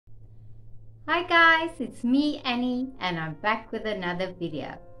Hi guys, it's me Annie and I'm back with another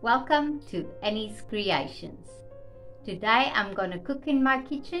video. Welcome to Annie's Creations. Today I'm gonna cook in my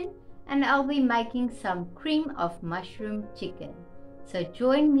kitchen and I'll be making some cream of mushroom chicken. So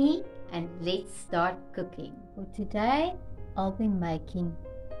join me and let's start cooking. For today I'll be making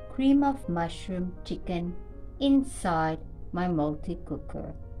cream of mushroom chicken inside my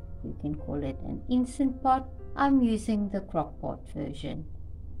multi-cooker. You can call it an instant pot. I'm using the crock pot version.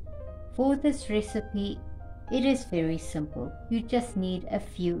 For this recipe, it is very simple. You just need a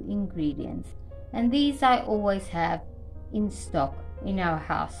few ingredients, and these I always have in stock in our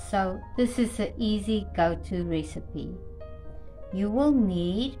house, so this is an easy go-to recipe. You will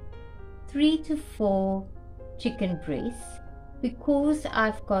need 3 to 4 chicken breasts. Because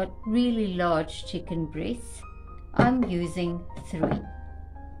I've got really large chicken breasts, I'm using 3.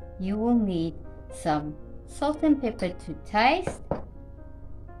 You will need some salt and pepper to taste,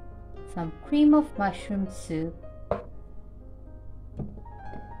 some cream of mushroom soup.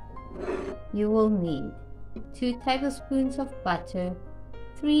 You will need 2 tablespoons of butter,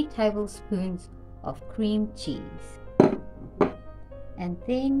 3 tablespoons of cream cheese, and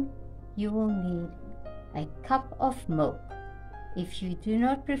then you will need a cup of milk. If you do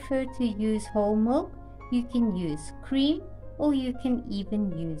not prefer to use whole milk, you can use cream or you can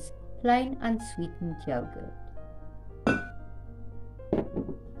even use plain unsweetened yogurt.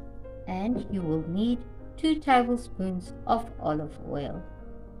 And you will need 2 tablespoons of olive oil.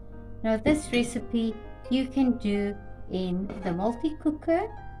 Now this recipe you can do in the multi-cooker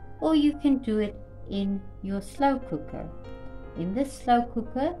or you can do it in your slow cooker. In the slow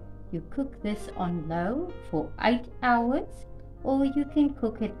cooker you cook this on low for 8 hours or you can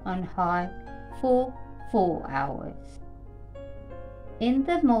cook it on high for 4 hours. In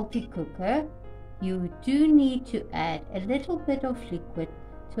the multi-cooker you do need to add a little bit of liquid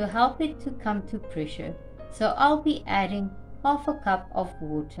to help it to come to pressure, so I'll be adding half a cup of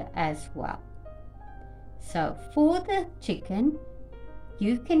water as well. So for the chicken,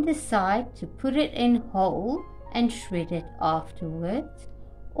 you can decide to put it in whole and shred it afterwards,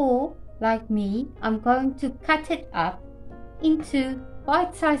 or like me, I'm going to cut it up into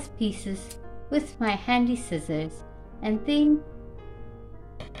bite-sized pieces with my handy scissors, and then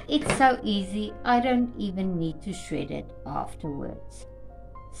it's so easy I don't even need to shred it afterwards.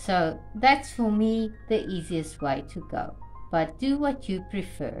 So that's for me the easiest way to go, but do what you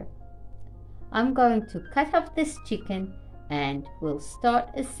prefer. I'm going to cut up this chicken and we'll start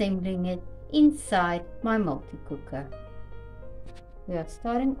assembling it inside my multi-cooker. We are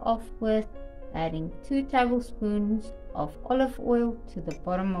starting off with adding 2 tablespoons of olive oil to the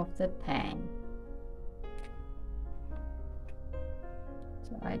bottom of the pan.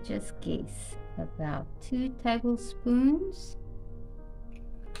 So I just guess about 2 tablespoons.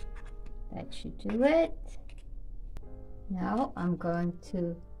 That should do it. Now I'm going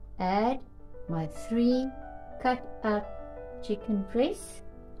to add my 3 cut up chicken breasts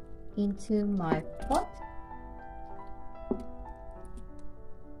into my pot.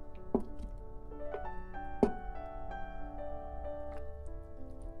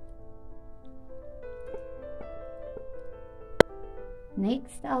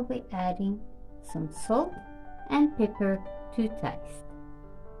 Next I'll be adding some salt and pepper to taste.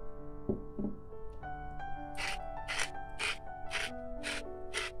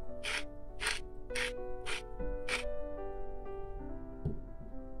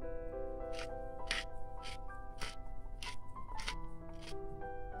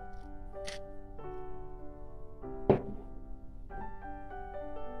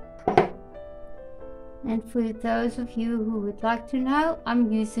 And for those of you who would like to know,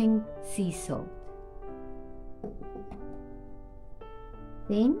 I'm using sea salt.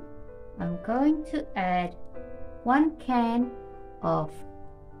 Then I'm going to add 1 can of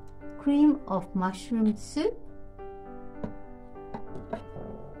cream of mushroom soup.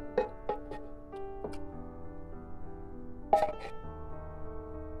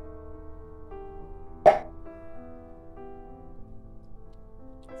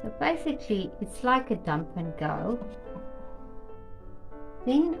 So basically it's like a dump and go.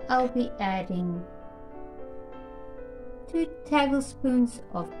 Then I'll be adding 2 tablespoons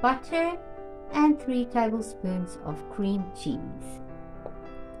of butter and 3 tablespoons of cream cheese.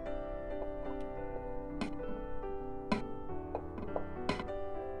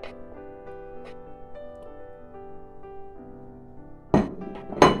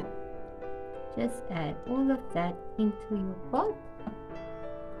 Just add all of that into your pot.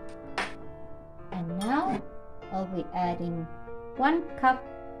 And now I'll be adding 1 cup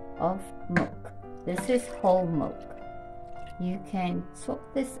of milk. This is whole milk. You can swap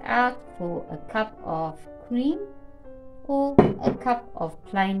this out for a cup of cream or a cup of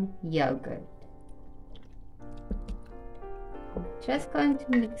plain yogurt. I'm just going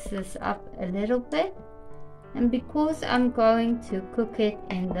to mix this up a little bit, and because I'm going to cook it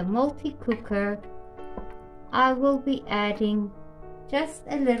in the multi-cooker, I will be adding just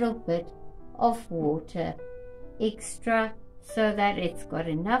a little bit of water extra so that it's got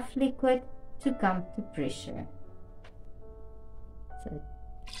enough liquid to come to pressure. So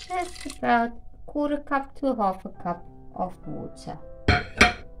just about a quarter cup to half a cup of water.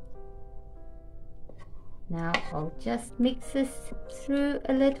 Now I'll just mix this through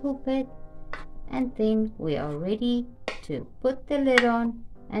a little bit, and then we are ready to put the lid on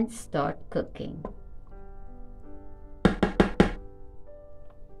and start cooking.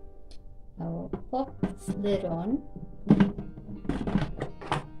 I'll pop this lid on,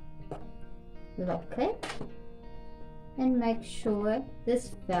 lock it, and make sure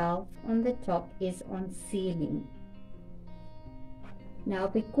this valve on the top is on sealing. Now,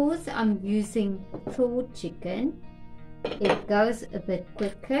 because I'm using thawed chicken, it goes a bit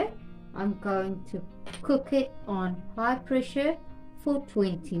quicker. I'm going to cook it on high pressure for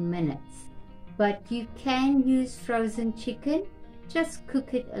 20 minutes. But you can use frozen chicken, just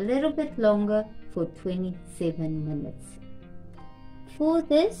cook it a little bit longer for 27 minutes. For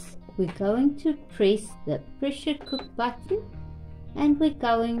this, we're going to press the pressure cook button, and we're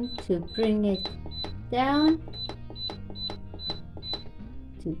going to bring it down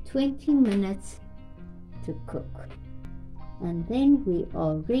to 20 minutes to cook, and then we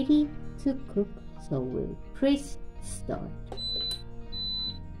are ready to cook. So we'll press start.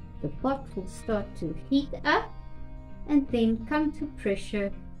 The pot will start to heat up and then come to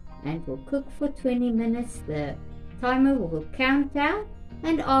pressure, and will cook for 20 minutes. The timer will count down,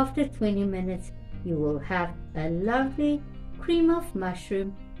 and after 20 minutes you will have a lovely cream of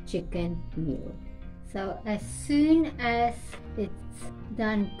mushroom chicken meal. So as soon as it's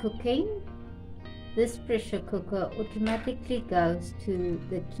done cooking, this pressure cooker automatically goes to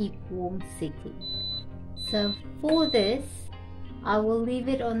the keep warm setting. So for this, I will leave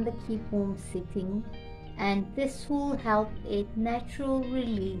it on the keep warm setting, and this will help it natural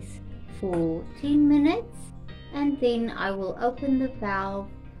release for 10 minutes, and then I will open the valve,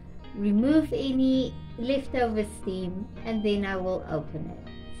 remove any leftover steam, and then I will open it.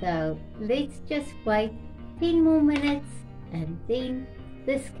 So let's just wait 10 more minutes, and then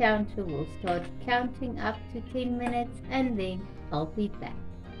this counter will start counting up to 10 minutes, and then I'll be back.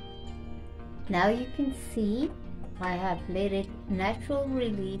 Now you can see I have let it natural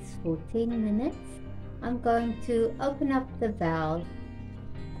release for 10 minutes. I'm going to open up the valve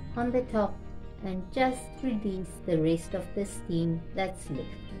on the top and just release the rest of the steam that's left.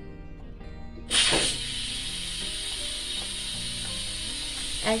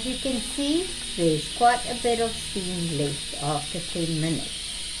 As you can see, there's quite a bit of steam left after 10 minutes.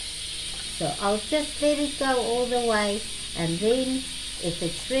 So I'll just let it go all the way, and then if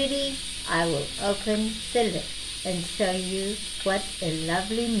it's ready, I will open the lid and show you what a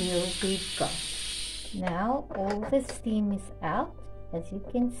lovely meal we've got. Now all the steam is out. As you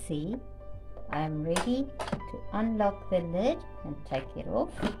can see, I'm ready to unlock the lid and take it off.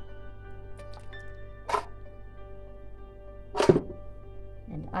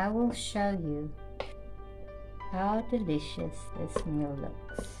 And I will show you how delicious this meal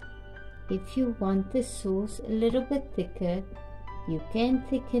looks. If you want the sauce a little bit thicker, you can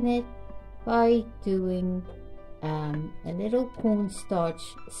thicken it by doing a little cornstarch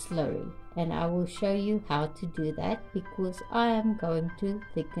slurry, and I will show you how to do that because I am going to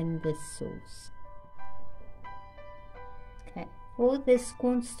thicken this sauce. Okay, for this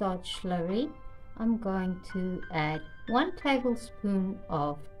cornstarch slurry, I'm going to add 1 tablespoon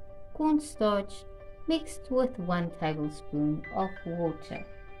of cornstarch mixed with 1 tablespoon of water.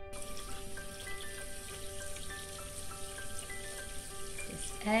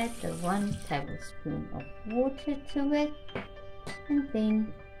 Just add the 1 tablespoon of water to it, and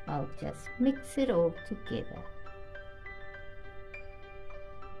then I'll just mix it all together.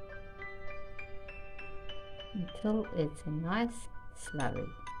 Until it's a nice slurry.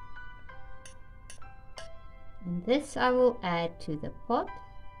 And this I will add to the pot,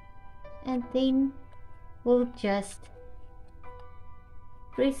 and then we'll just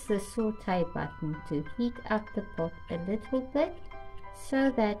press the saute button to heat up the pot a little bit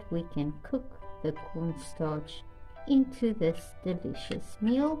so that we can cook the cornstarch into this delicious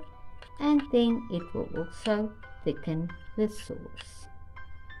meal, and then it will also thicken the sauce.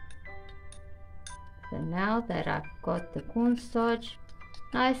 So now that I've got the cornstarch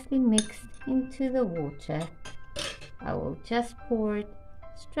nicely mixed into the water, I will just pour it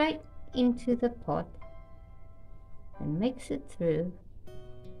straight into the pot and mix it through.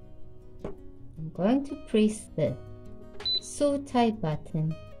 I'm going to press the saute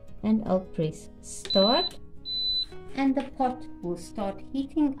button and I'll press start, and the pot will start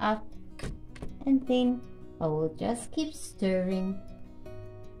heating up, and then I will just keep stirring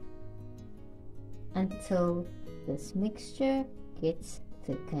until this mixture gets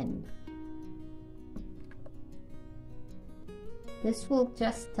thickened. This will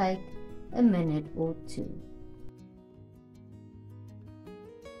just take a minute or two.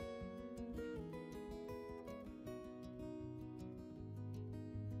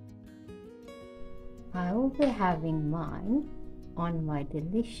 I will be having mine on my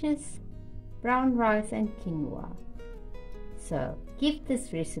delicious brown rice and quinoa. So give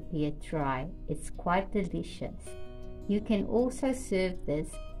this recipe a try, it's quite delicious. You can also serve this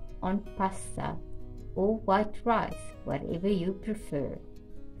on pasta or white rice, whatever you prefer.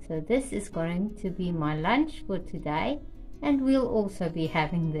 So this is going to be my lunch for today, and we'll also be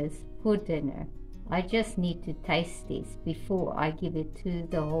having this for dinner. I just need to taste this before I give it to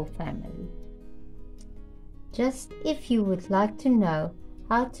the whole family. Just if you would like to know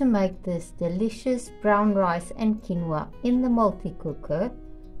how to make this delicious brown rice and quinoa in the multi-cooker,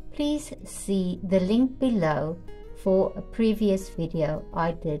 please see the link below for a previous video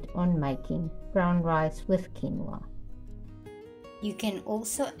I did on making brown rice with quinoa. You can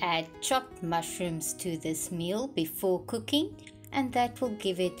also add chopped mushrooms to this meal before cooking, and that will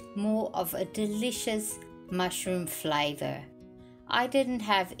give it more of a delicious mushroom flavor. I didn't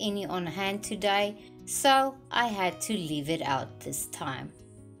have any on hand today, so I had to leave it out this time.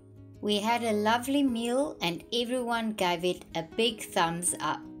 We had a lovely meal and everyone gave it a big thumbs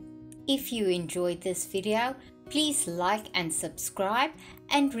up. If you enjoyed this video, please like and subscribe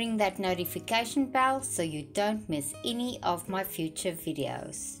and ring that notification bell so you don't miss any of my future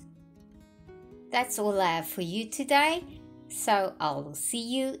videos. That's all I have for you today, so I'll see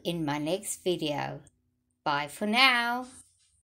you in my next video. Bye for now.